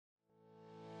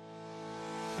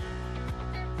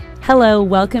Hello,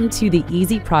 welcome to the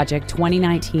Easy Project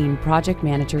 2019 Project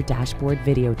Manager Dashboard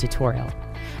video tutorial.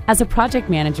 As a project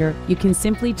manager, you can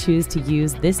simply choose to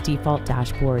use this default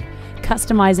dashboard,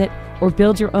 customize it, or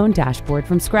build your own dashboard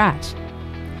from scratch.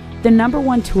 The number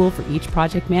one tool for each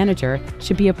project manager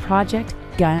should be a project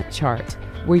Gantt chart,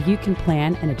 where you can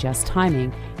plan and adjust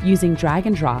timing using drag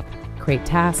and drop, create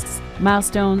tasks,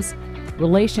 milestones,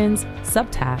 relations,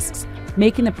 subtasks,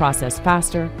 making the process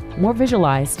faster, more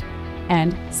visualized,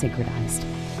 and synchronized.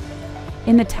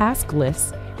 In the task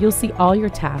lists, you'll see all your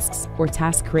tasks or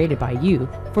tasks created by you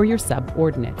for your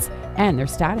subordinates and their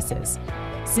statuses.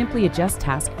 Simply adjust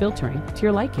task filtering to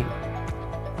your liking.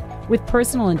 With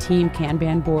personal and team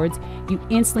Kanban boards, you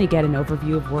instantly get an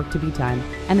overview of work to be done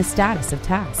and the status of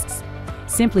tasks.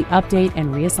 Simply update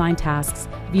and reassign tasks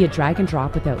via drag and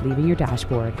drop without leaving your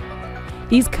dashboard.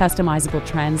 These customizable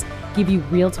trends give you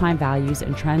real-time values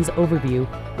and trends overview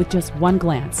with just one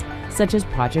glance, such as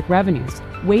project revenues,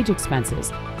 wage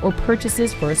expenses, or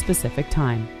purchases for a specific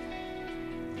time.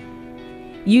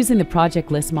 Using the Project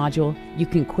List module, you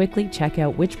can quickly check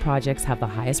out which projects have the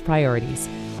highest priorities.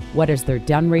 What is their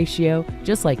done ratio,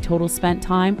 just like total spent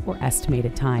time or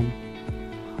estimated time.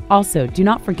 Also, do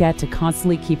not forget to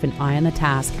constantly keep an eye on the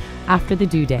task after the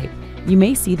due date. You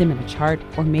may see them in a chart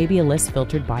or maybe a list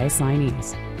filtered by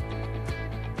assignees.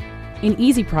 In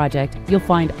Easy Project, you'll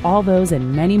find all those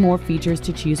and many more features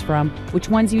to choose from, which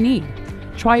ones you need.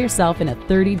 Try yourself in a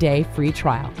 30-day free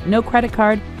trial. No credit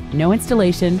card, no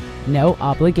installation, no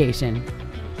obligation.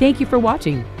 Thank you for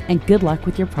watching, and good luck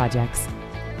with your projects.